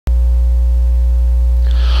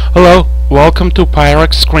Hello, welcome to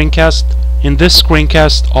PyRx screencast. In this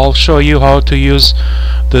screencast I'll show you how to use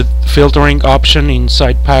the filtering option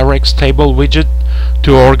inside PyRx table widget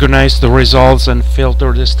to organize the results and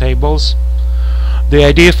filter these tables. The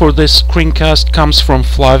idea for this screencast comes from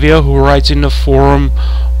Flavia, who writes in the forum,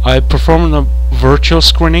 I performed a virtual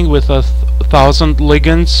screening with 1,000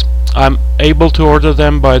 ligands. I'm able to order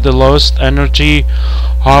them by the lowest energy.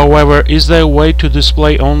 However, is there a way to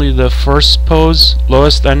display only the first pose,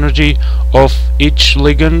 lowest energy of each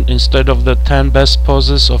ligand instead of the 10 best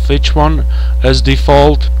poses of each one as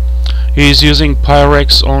default? He is using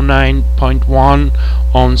PyRx 09.1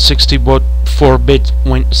 on 64-bit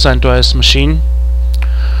CentOS machine.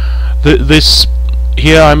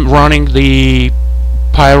 Here I'm running the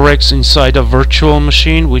PyRx inside a virtual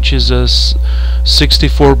machine, which is a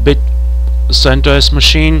 64-bit CentOS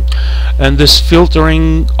machine, and this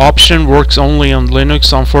filtering option works only on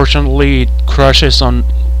Linux. Unfortunately, it crashes on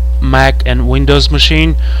Mac and Windows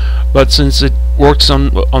machine, but since it works on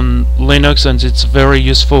Linux and it's a very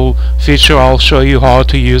useful feature, I'll show you how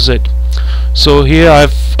to use it. So here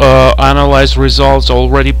I've analyzed results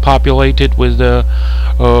already populated with the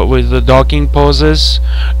docking poses.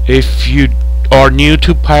 If you are new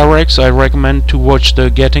to PyRx, I recommend to watch the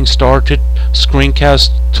Getting Started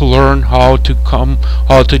screencast to learn how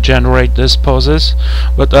to generate these poses.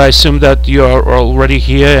 But I assume that you are already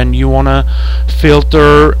here and you wanna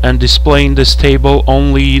filter and display in this table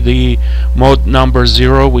only the mode number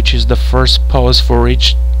 0, which is the first pose for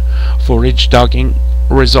each docking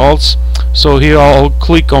results. So here I'll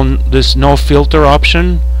click on this no filter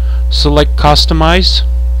option, select customize.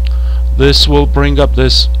 This will bring up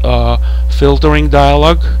this filtering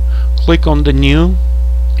dialog. Click on the new,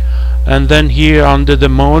 and then here under the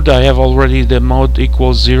mode I have already the mode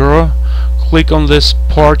equals 0. Click on this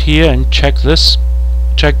part here and check this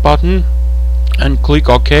check button and click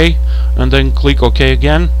OK, and then click OK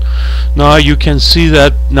again. Now you can see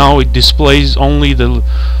that now it displays only the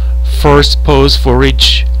first pose for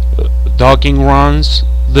each docking runs.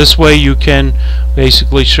 This way you can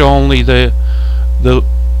basically show only the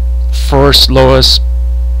first lowest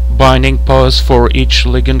binding pose for each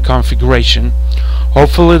ligand configuration.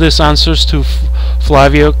 Hopefully this answers to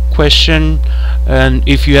Flavia's question, and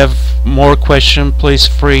if you have more questions, please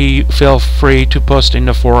feel free to post in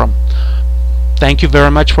the forum. Thank you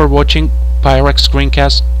very much for watching PyRx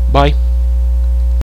screencast. Bye.